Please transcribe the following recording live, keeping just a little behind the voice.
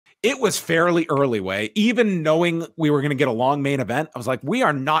It was fairly early way. Even knowing we were going to get a long main event, I was like, we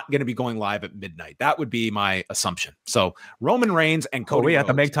are not going to be going live at midnight. That would be my assumption. So Roman Reigns and Cody we Rhodes. have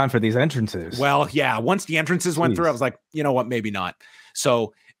to make time for these entrances. Well, yeah. Once the entrances went through, I was like, you know what? Maybe not.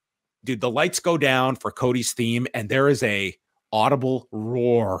 So, dude, the lights go down for Cody's theme, and there is a audible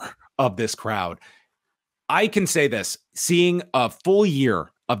roar of this crowd. I can say this, seeing a full year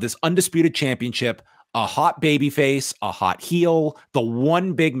of this undisputed championship, a hot baby face, a hot heel, the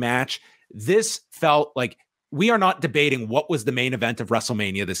one big match. This felt like we are not debating what was the main event of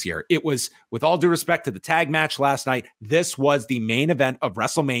WrestleMania this year. It was, with all due respect to the tag match last night, this was the main event of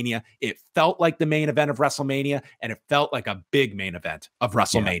WrestleMania. It felt like the main event of WrestleMania, and it felt like a big main event of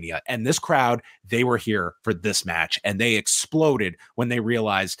WrestleMania. Yeah. And this crowd, they were here for this match, and they exploded when they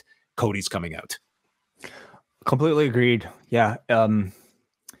realized Cody's coming out. Completely agreed. Yeah.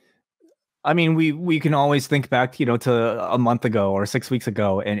 I mean, we can always think back, to a month ago or 6 weeks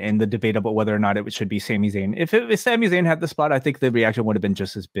ago and the debate about whether or not it should be Sami Zayn. If Sami Zayn had the spot, I think the reaction would have been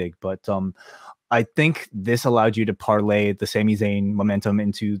just as big. But I think this allowed you to parlay the Sami Zayn momentum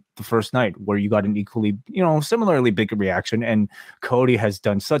into the first night where you got an equally, similarly big reaction. And Cody has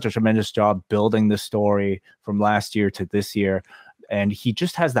done such a tremendous job building the story from last year to this year. And he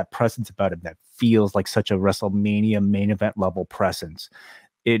just has that presence about him that feels like such a WrestleMania main event level presence.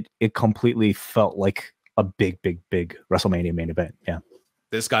 It completely felt like a big WrestleMania main event. Yeah.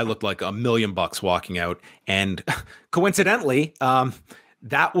 This guy looked like $1 million walking out. And coincidentally,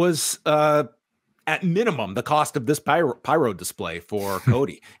 that was at minimum the cost of this pyro display for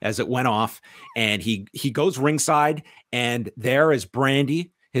Cody as it went off. And he goes ringside, and there is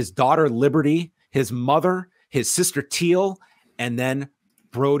Brandy, his daughter Liberty, his mother, his sister Teal, and then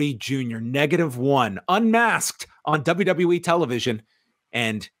Brody Jr. -1, unmasked on WWE television.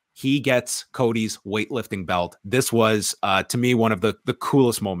 And he gets Cody's weightlifting belt. This was, to me, one of the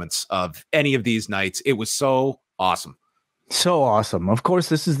coolest moments of any of these nights. It was so awesome. So awesome. Of course,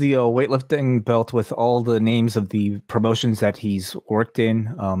 this is the weightlifting belt with all the names of the promotions that he's worked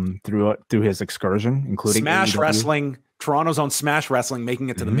in through his excursion, including Smash Wrestling, Toronto's own Smash Wrestling, making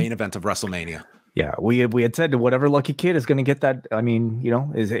it to the main event of WrestleMania. Yeah, we had said whatever lucky kid is going to get that. I mean,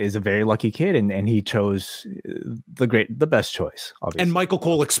 is a very lucky kid, and he chose the best choice, obviously. And Michael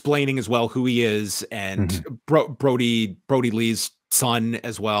Cole explaining as well who he is, and Brody Lee's son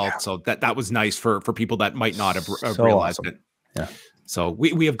as well. Yeah. So that was nice for people that might not have realized awesome. It. Yeah. So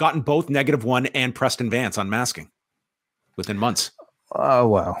we have gotten both -1 and Preston Vance unmasking within months. Oh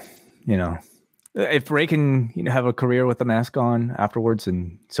wow, if Ray can have a career with the mask on afterwards,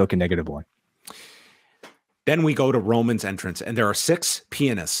 and so can -1. Then we go to Roman's entrance, and there are 6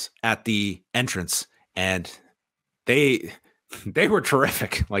 pianists at the entrance, and they were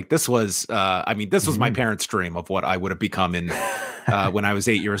terrific. Like this was, this was my parents' dream of what I would have become in when I was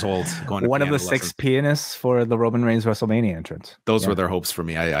 8 years old. Going to one of the 6 pianists for the Roman Reigns WrestleMania entrance. Those were their hopes for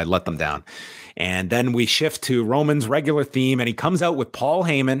me. I let them down. And then we shift to Roman's regular theme, and he comes out with Paul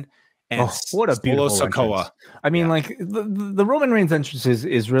Heyman. And what a beautiful Sikoa. Entrance. I mean, like the Roman Reigns entrance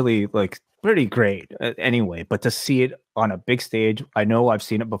is really like pretty great anyway, but to see it on a big stage, I know I've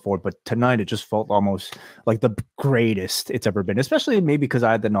seen it before, but tonight it just felt almost like the greatest it's ever been, especially maybe because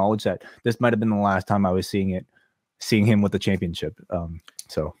I had the knowledge that this might have been the last time I was seeing him with the championship.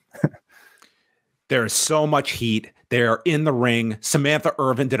 So there is so much heat. They're in the ring. Samantha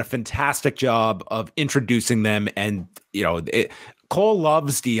Irvin did a fantastic job of introducing them, and Cole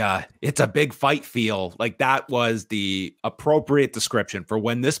loves the it's a big fight feel. Like that was the appropriate description for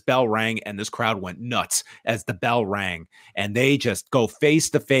when this bell rang, and this crowd went nuts as the bell rang, and they just go face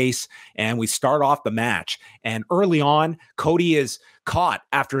to face, and we start off the match. And early on, Cody is caught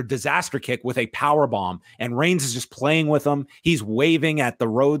after a disaster kick with a power bomb, and Reigns is just playing with him. He's waving at the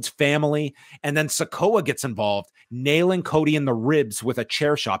Rhodes family, and then Sikoa gets involved, nailing Cody in the ribs with a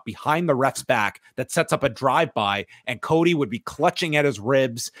chair shot behind the ref's back that sets up a drive-by, and Cody would be clutching at his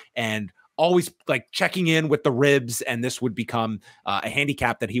ribs and always like checking in with the ribs, and this would become a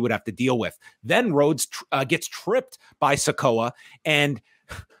handicap that he would have to deal with. Then Rhodes gets tripped by Sikoa, and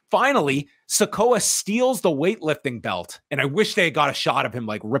finally, Sikoa steals the weightlifting belt, and I wish they had got a shot of him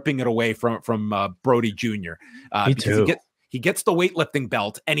like ripping it away from Brody Jr. Me too. He gets the weightlifting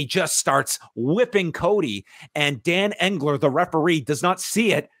belt, and he just starts whipping Cody, and Dan Engler, the referee, does not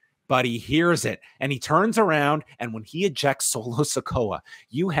see it, but he hears it, and he turns around, and when he ejects Solo Sikoa,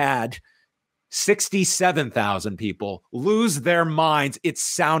 you had 67,000 people lose their minds. It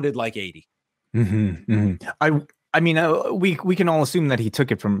sounded like 80. I mean, we can all assume that he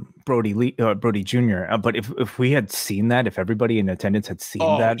took it from Brody Jr. But if we had seen that, if everybody in attendance had seen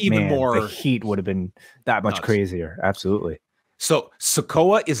that, even man, more, the heat would have been that much crazier. Absolutely. So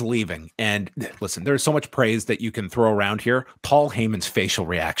Sikoa is leaving, and listen, there's so much praise that you can throw around here. Paul Heyman's facial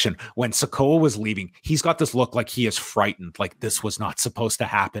reaction when Sikoa was leaving, he's got this look like he is frightened, like this was not supposed to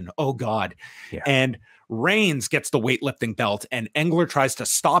happen. Oh God. Yeah. And Reigns gets the weightlifting belt, and Engler tries to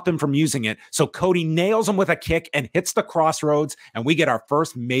stop him from using it. So Cody nails him with a kick and hits the crossroads, and we get our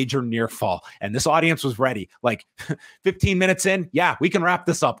first major near fall. And this audience was ready. Like 15 minutes in, yeah, we can wrap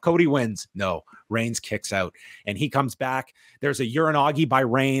this up. Cody wins. No, Reigns kicks out, and he comes back. There's a Uranagi by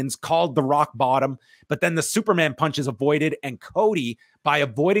Reigns called the rock bottom, but then the Superman punch is avoided, and Cody, by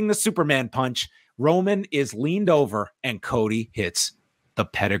avoiding the Superman punch, Roman is leaned over, and Cody hits the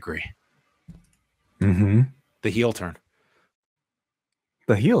pedigree. Mm-hmm. The heel turn.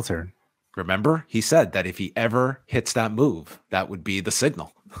 The heel turn. Remember, he said that if he ever hits that move, that would be the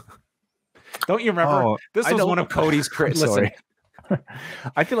signal. Don't you remember? Oh, this was one of Cody's. Listen,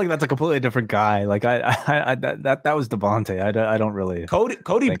 I feel like that's a completely different guy. Like that was Devontae. I don't really.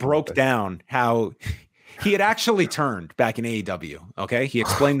 Cody broke down how he had actually turned back in AEW. Okay, he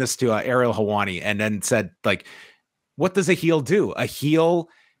explained this to Ariel Helwani, and then said, like, what does a heel do? A heel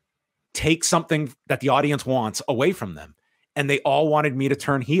take something that the audience wants away from them. And they all wanted me to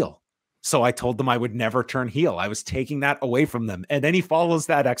turn heel. So I told them I would never turn heel. I was taking that away from them. And then he follows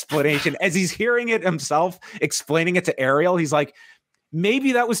that explanation as he's hearing it himself, explaining it to Ariel. He's like,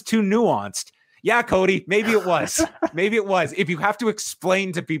 maybe that was too nuanced. Yeah, Cody, maybe it was. Maybe it was. If you have to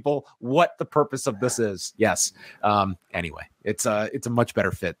explain to people what the purpose of this is. Yes. Anyway, it's a much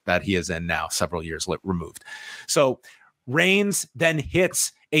better fit that he is in now, several years removed. So Reigns then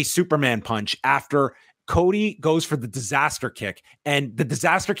hits a Superman punch after Cody goes for the disaster kick, and the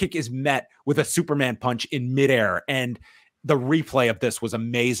disaster kick is met with a Superman punch in midair. And the replay of this was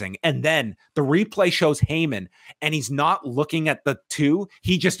amazing. And then the replay shows Heyman, and he's not looking at the two.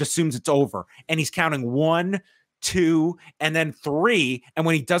 He just assumes it's over, and he's counting 1, 2, and then 3. And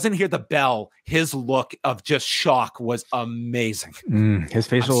when he doesn't hear the bell, his look of just shock was amazing. His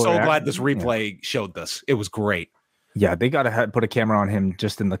facial. I'm so glad this replay showed this. It was great. Yeah, they got to put a camera on him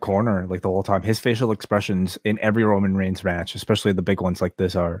just in the corner like the whole time. His facial expressions in every Roman Reigns match, especially the big ones like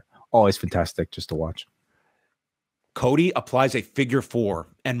this, are always fantastic just to watch. Cody applies a figure 4,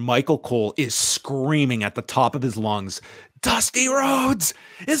 and Michael Cole is screaming at the top of his lungs, Dusty Rhodes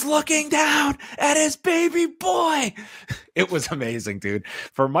is looking down at his baby boy. It was amazing, dude.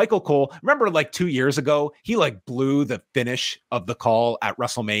 For Michael Cole, remember like 2 years ago, he like blew the finish of the call at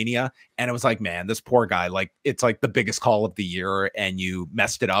WrestleMania. And it was like, man, this poor guy, like it's like the biggest call of the year, and you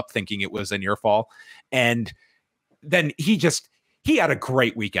messed it up thinking it was a near fall. And then he had a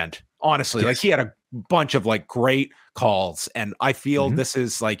great weekend. Honestly, like he had a bunch of like great calls. And I feel this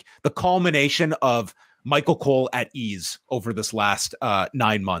is like the culmination of Michael Cole at ease over this last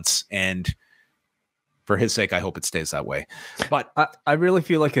 9 months. And for his sake, I hope it stays that way. But I really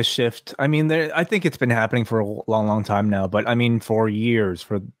feel like a shift. I mean, I think it's been happening for a long, long time now. But I mean, for years,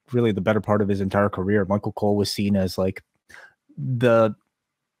 for really the better part of his entire career, Michael Cole was seen as like the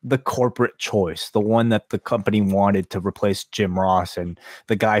corporate choice, the one that the company wanted to replace Jim Ross and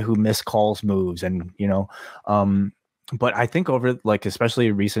the guy who miscalls moves. And, you know, but I think over like,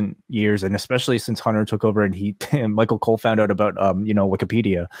 especially recent years, and especially since Hunter took over and Michael Cole found out about,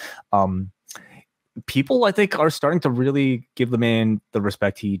 Wikipedia, people I think are starting to really give the man the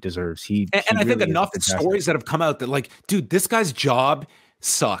respect he deserves. He I think enough stories that have come out that like, dude, this guy's job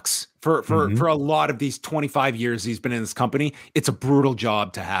sucks for a lot of these 25 years he's been in this company. It's a brutal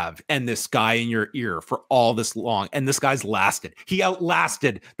job to have, and this guy in your ear for all this long, and this guy's lasted. He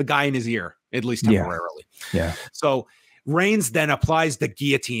outlasted the guy in his ear, at least temporarily. Yeah. So Reigns then applies the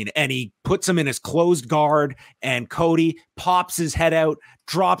guillotine, and he puts him in his closed guard, and Cody pops his head out,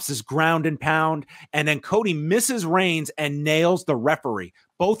 drops his ground and pound, and then Cody misses Reigns and nails the referee.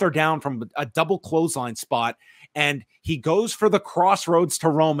 Both are down from a double clothesline spot, and he goes for the crossroads to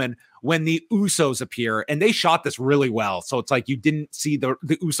Roman when the Usos appear, and they shot this really well. So it's like you didn't see the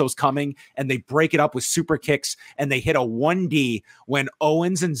Usos coming, and they break it up with super kicks, and they hit a 1D when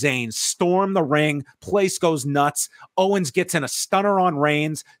Owens and Zayn storm the ring. Place goes nuts. Owens gets in a stunner on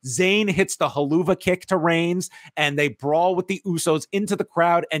Reigns. Zayn hits the haluva kick to Reigns, and they brawl with the Usos into the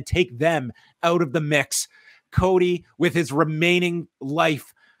crowd and take them out of the mix. Cody, with his remaining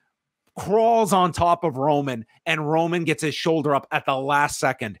life, crawls on top of Roman, and Roman gets his shoulder up at the last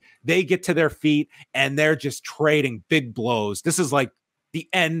second. They get to their feet, and they're just trading big blows. This is like the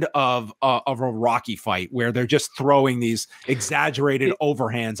end of a Rocky fight where they're just throwing these exaggerated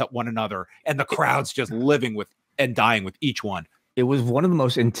overhands at one another, and the crowd's just living with and dying with each one. It was one of the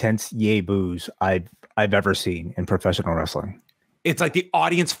most intense yay boos I've ever seen in professional wrestling. It's like the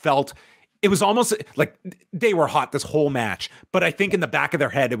audience felt it was almost like they were hot this whole match, but I think in the back of their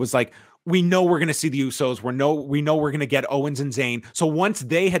head, it was like, we know we're going to see the Usos. We know we're going to get Owens and Zayn. So once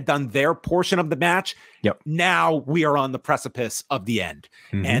they had done their portion of the match, now we are on the precipice of the end.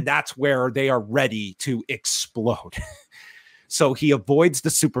 And that's where they are ready to explode. So he avoids the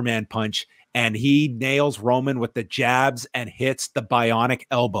Superman punch and he nails Roman with the jabs and hits the bionic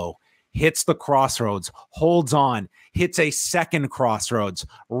elbow, hits the crossroads, holds on, hits a second crossroads,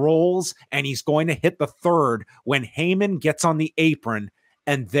 rolls, and he's going to hit the third when Heyman gets on the apron.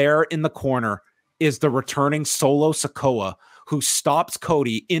 And there in the corner is the returning Solo Sikoa, who stops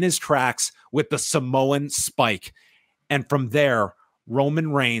Cody in his tracks with the Samoan spike. And from there,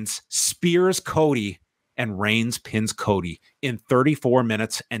 Roman Reigns spears Cody, and Reigns pins Cody in 34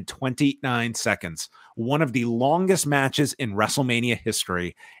 minutes and 29 seconds. One of the longest matches in WrestleMania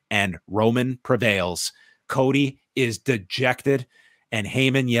history, and Roman prevails. Cody is dejected, and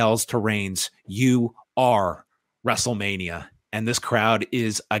Heyman yells to Reigns, "You are WrestleMania." And this crowd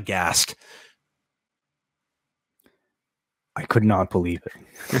is aghast. I could not believe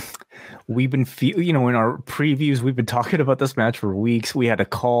it. We've been, in our previews, we've been talking about this match for weeks. We had a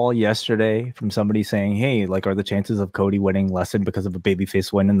call yesterday from somebody saying, hey, like, are the chances of Cody winning lessened because of a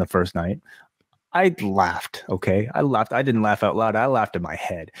babyface win in the first night? I laughed, okay? I laughed. I didn't laugh out loud. I laughed in my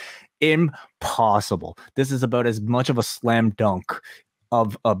head. Impossible. This is about as much of a slam dunk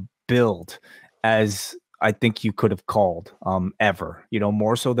of a build as I think you could have called ever,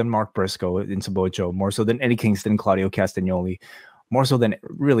 more so than Mark Briscoe in Samoa, more so than Eddie Kingston, Claudio Castagnoli, more so than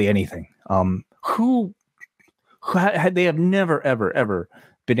really anything. Who had they have never, ever, ever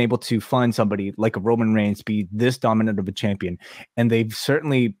been able to find somebody like a Roman Reigns be this dominant of a champion. And they've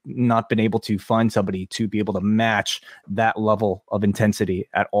certainly not been able to find somebody to be able to match that level of intensity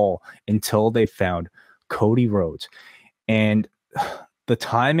at all until they found Cody Rhodes. And the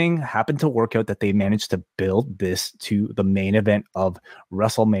timing happened to work out that they managed to build this to the main event of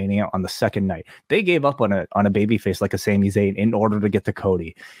WrestleMania on the second night. They gave up on a babyface like a Sami Zayn in order to get to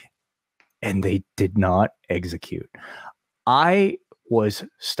Cody, and they did not execute. I was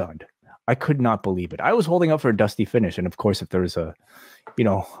stunned. I could not believe it. I was holding up for a dusty finish, and of course, if there was an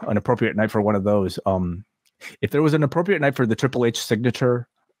appropriate night for one of those, if there was an appropriate night for the Triple H signature,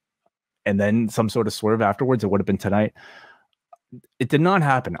 and then some sort of swerve afterwards, it would have been tonight. It did not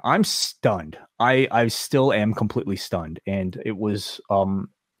happen. I'm stunned. I still am completely stunned. And it was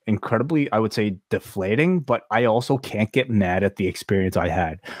incredibly, I would say, deflating, but I also can't get mad at the experience I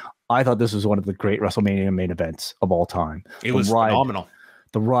had. I thought this was one of the great WrestleMania main events of all time. It was phenomenal.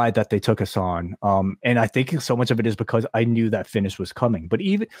 The ride that they took us on. And I think so much of it is because I knew that finish was coming. But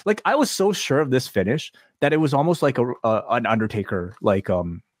even like I was so sure of this finish that it was almost like an Undertaker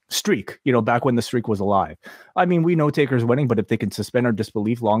streak, back when the streak was alive. I mean, we know Taker's winning, but if they can suspend our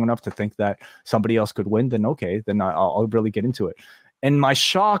disbelief long enough to think that somebody else could win, then okay, then I'll really get into it. And my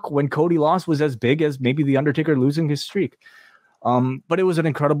shock when Cody lost was as big as maybe the Undertaker losing his streak. But it was an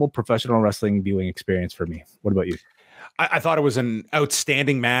incredible professional wrestling viewing experience for me. What about you? I thought it was an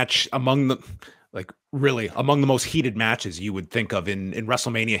outstanding match, among the most heated matches you would think of in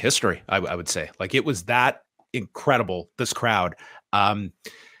WrestleMania history. I would say, like, it was that incredible. This crowd.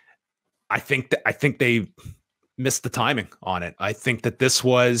 I think they missed the timing on it. I think that this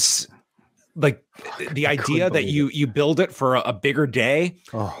was like the idea that you build it for a bigger day.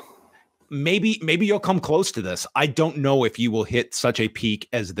 Oh, maybe you'll come close to this. I don't know if you will hit such a peak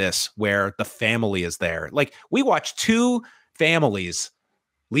as this, where the family is there. Like, we watched two families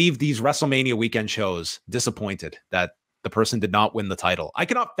leave these WrestleMania weekend shows disappointed that the person did not win the title. I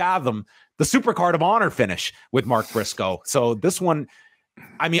cannot fathom the Supercard of Honor finish with Mark Briscoe. So this one,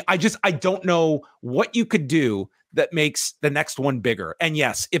 I mean, I don't know what you could do that makes the next one bigger. And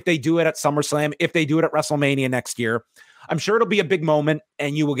yes, if they do it at SummerSlam, if they do it at WrestleMania next year, I'm sure it'll be a big moment,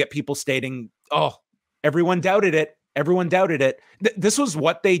 and you will get people stating, oh, everyone doubted it. Everyone doubted it. This was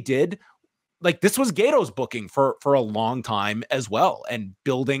what they did. Like, this was Gato's booking for a long time as well, and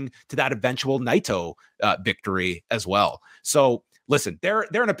building to that eventual Naito victory as well. So listen, they're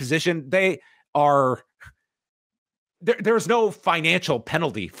in a position, they are, there's no financial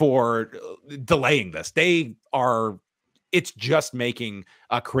penalty for delaying this. It's just making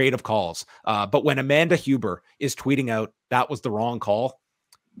creative calls. But when Amanda Huber is tweeting out that was the wrong call,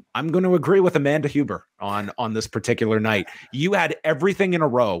 I'm going to agree with Amanda Huber on this particular night. You had everything in a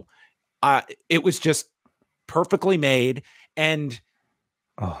row. It was just perfectly made. And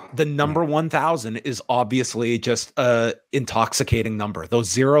The number 1,000 is obviously just a intoxicating number. Those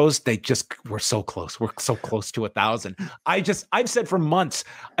zeros, they just we're so close. We're so close to 1,000. I've said for months,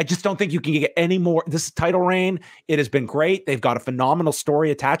 I just don't think you can get any more. This title reign, it has been great. They've got a phenomenal story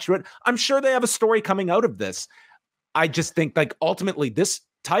attached to it. I'm sure they have a story coming out of this. I just think like ultimately this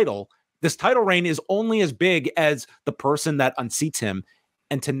title reign is only as big as the person that unseats him.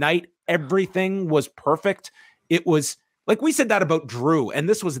 And tonight, everything was perfect. It was like we said that about Drew, and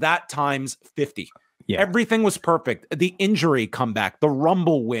this was that times 50. Yeah. Everything was perfect. The injury comeback, the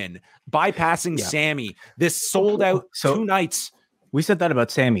Rumble win, bypassing Sammy, this sold out 2 nights. We said that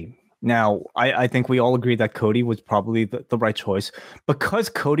about Sammy. Now, I think we all agree that Cody was probably the right choice because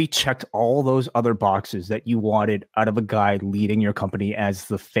Cody checked all those other boxes that you wanted out of a guy leading your company as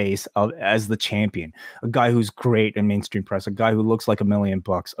the face as the champion, a guy who's great in mainstream press, a guy who looks like $1 million,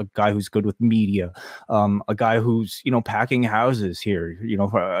 a guy who's good with media, a guy who's, packing houses here,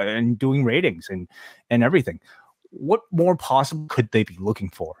 and doing ratings and everything. What more possible could they be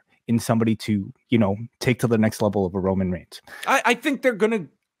looking for in somebody to, take to the next level of a Roman Reigns? I think they're going to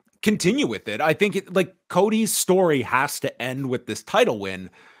continue with it. I think Cody's story has to end with this title win,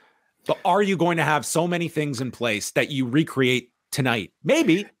 but are you going to have so many things in place that you recreate tonight?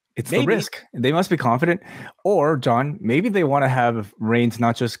 Maybe. It's the risk. They must be confident. Or, John, maybe they want to have Reigns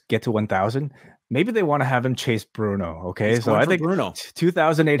not just get to 1,000. Maybe they want to have him chase Bruno. Okay. So I think Bruno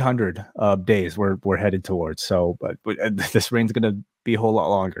 2,800 days we're headed towards. So, but this reign's going to be a whole lot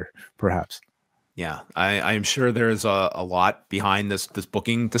longer, perhaps. Yeah, I am sure there's a lot behind this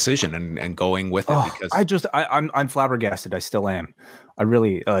booking decision and going with it because I'm flabbergasted. I still am. I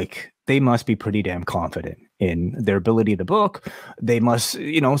really they must be pretty damn confident in their ability to book. They must,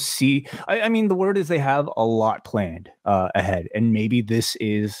 see. I mean, the word is they have a lot planned ahead, and maybe this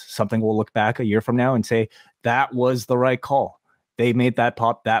is something we'll look back a year from now and say that was the right call. They made that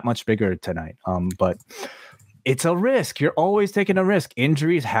pop that much bigger tonight. But it's a risk. You're always taking a risk.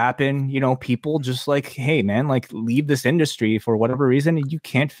 Injuries happen. People just hey, man, leave this industry for whatever reason, and you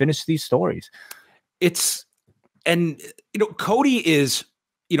can't finish these stories. Cody is,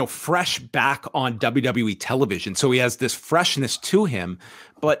 fresh back on WWE television. So he has this freshness to him.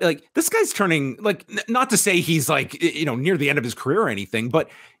 But this guy's turning, not to say he's near the end of his career or anything, but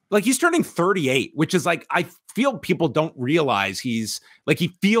he's turning 38, which is I feel people don't realize he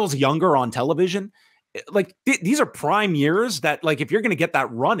feels younger on television. These are prime years that if you're going to get that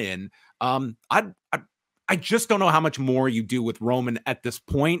run in, I just don't know how much more you do with Roman at this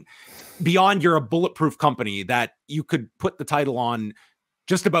point beyond you're a bulletproof company that you could put the title on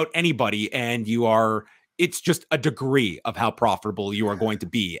just about anybody. And it's just a degree of how profitable you are going to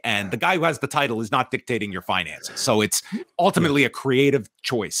be. And the guy who has the title is not dictating your finances. So it's ultimately a creative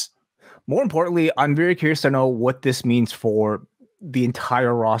choice. More importantly, I'm very curious to know what this means for the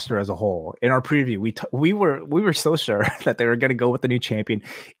entire roster as a whole. In our preview, we were so sure that they were going to go with the new champion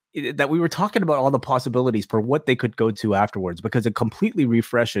that we were talking about all the possibilities for what they could go to afterwards, because it completely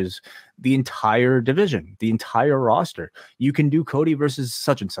refreshes the entire division, the entire roster. You can do Cody versus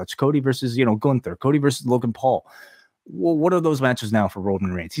such and such, Cody versus, Gunther, Cody versus Logan Paul. Well, what are those matches now for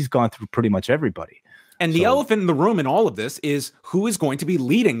Roman Reigns? He's gone through pretty much everybody. And the elephant in the room in all of this is who is going to be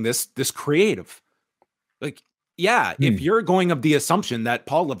leading this creative. If you're going of the assumption that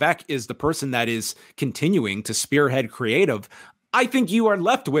Paul Levesque is the person that is continuing to spearhead creative, I think you are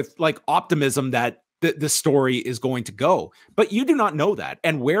left with optimism that the story is going to go. But you do not know that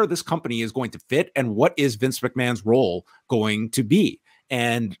and where this company is going to fit and what is Vince McMahon's role going to be.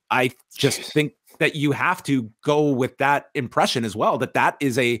 And I just think that you have to go with that impression as well, that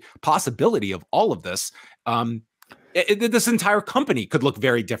is a possibility of all of this. This entire company could look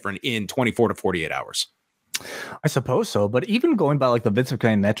very different in 24 to 48 hours. I suppose so, but even going by the Vince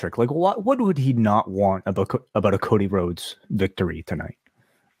McMahon metric, what would he not want about a Cody Rhodes victory tonight?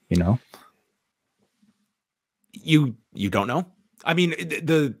 You don't know. I mean,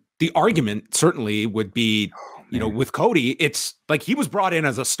 the argument certainly would be, with Cody, it's he was brought in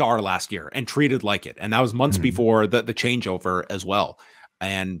as a star last year and treated like it, and that was months before the changeover as well.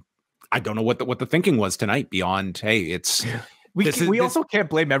 And I don't know what the thinking was tonight beyond, hey, it's. We also can't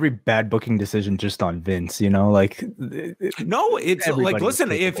blame every bad booking decision just on Vince, No, it's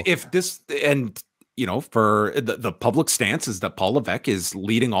listen, if this and for the public stance is that Paul Levesque is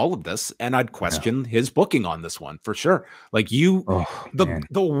leading all of this, and I'd question his booking on this one for sure. The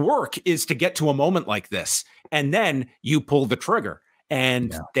work is to get to a moment like this, and then you pull the trigger.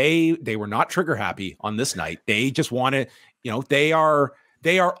 And they were not trigger happy on this night. They just want to, they are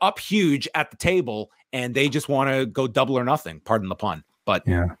up huge at the table. And they just want to go double or nothing, pardon the pun, but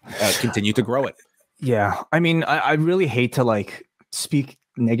continue to grow it. Yeah. I mean, I really hate to speak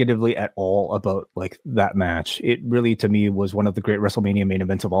negatively at all about like that match. It really, to me, was one of the great WrestleMania main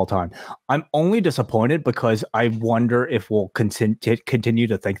events of all time. I'm only disappointed because I wonder if we'll continue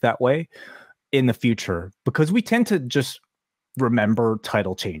to think that way in the future, because we tend to just remember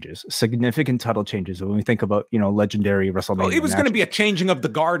title changes, significant title changes when we think about, you know, legendary WrestleMania. Well, it was going to be a changing of the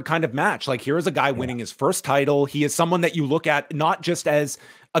guard kind of match. Like, here is a guy winning his first title. He is someone that you look at not just as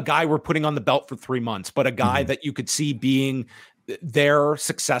a guy we're putting on the belt for 3 months, but a guy that you could see being their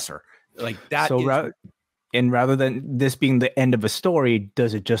successor. Like that. So rather than this being the end of a story,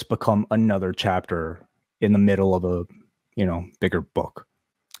 does it just become another chapter in the middle of a, you know, bigger book?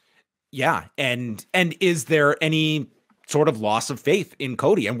 Yeah. And is there any sort of loss of faith in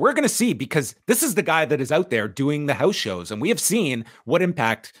Cody? And we're going to see, because this is the guy that is out there doing the house shows. And we have seen what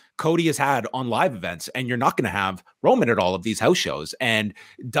impact Cody has had on live events. And you're not going to have Roman at all of these house shows. And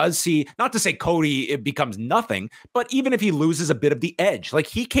does see, not to say Cody, it becomes nothing, but even if he loses a bit of the edge, like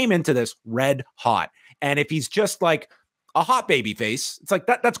he came into this red hot. And if he's just like a hot baby face, it's like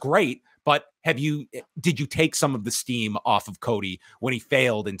that's great. But did you take some of the steam off of Cody when he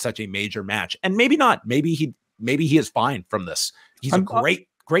failed in such a major match? And maybe not. Maybe he is fine from this. He's a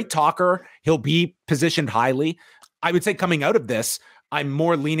great talker. He'll be positioned highly. I would say coming out of this, I'm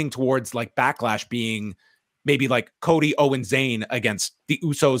more leaning towards like Backlash being maybe like Cody, Owen, Zayn against the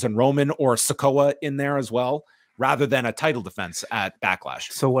Usos and Roman, or Sikoa in there as well, rather than a title defense at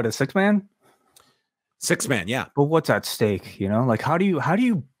Backlash. So what, a 6-man? 6-man, yeah. But what's at stake? You know, like how do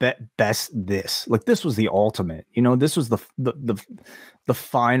you best this? Like this was the ultimate. You know, this was the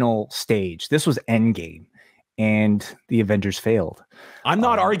final stage. This was Endgame. And the Avengers failed. I'm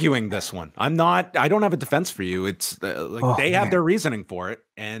not arguing this one. I don't have a defense for you. It's they have their reasoning for it.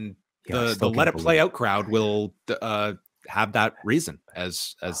 And the let it play out crowd will have that reason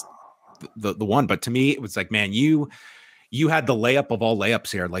as the one. But to me, it was like, man, you had the layup of all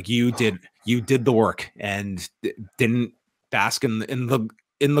layups here. Like you did the work and didn't bask in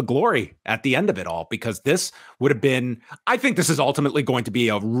the glory at the end of it all, because this would have been, I think this is ultimately going to be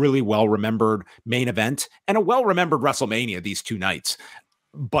a really well-remembered main event and a well-remembered WrestleMania these 2 nights.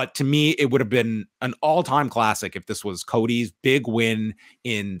 But to me, it would have been an all-time classic if this was Cody's big win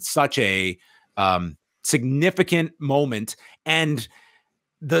in such a significant moment. And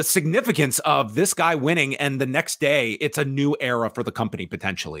the significance of this guy winning, and the next day, it's a new era for the company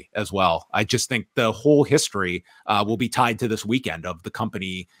potentially as well. I just think the whole history will be tied to this weekend of the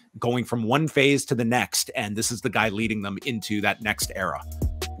company going from one phase to the next. And this is the guy leading them into that next era.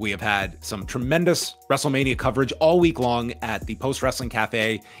 We have had some tremendous WrestleMania coverage all week long at the Post Wrestling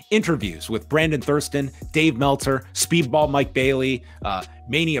Cafe. Interviews with Brandon Thurston, Dave Meltzer, Speedball Mike Bailey,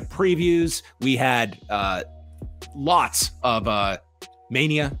 Mania previews. We had lots of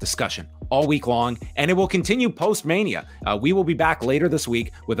Mania discussion all week long, and it will continue post-Mania. We will be back later this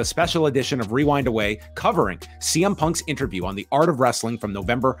week with a special edition of Rewind Away covering CM Punk's interview on the Art of Wrestling from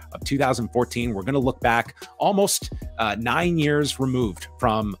November of 2014. We're going to look back almost 9 years removed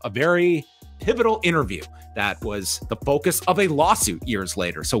from a very pivotal interview that was the focus of a lawsuit years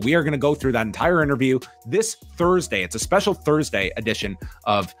later. So we are going to go through that entire interview this Thursday. It's a special Thursday edition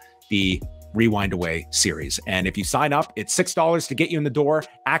of the Rewind Away series. And if you sign up, it's $6 to get you in the door,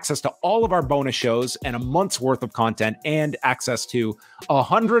 access to all of our bonus shows and a month's worth of content, and access to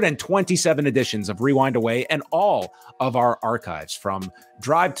 127 editions of Rewind Away and all of our archives, from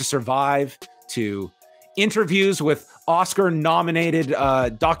Drive to Survive to interviews with Oscar-nominated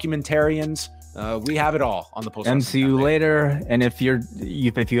documentarians. We have it all on the Post. MCU later. And if you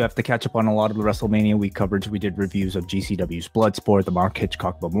have to catch up on a lot of the WrestleMania week coverage, we did reviews of GCW's Bloodsport, the Mark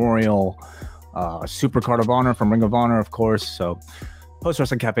Hitchcock Memorial, Supercard of Honor from Ring of Honor, of course. So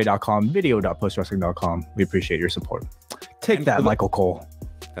postwrestlingcafe.com, video.postwrestling.com. We appreciate your support. Take that, Michael Cole.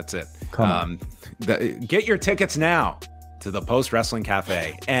 That's it. Get your tickets now to the Post Wrestling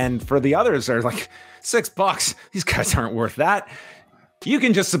Cafe. And for the others, they're like $6. These guys aren't worth that. You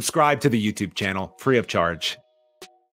can just subscribe to the YouTube channel free of charge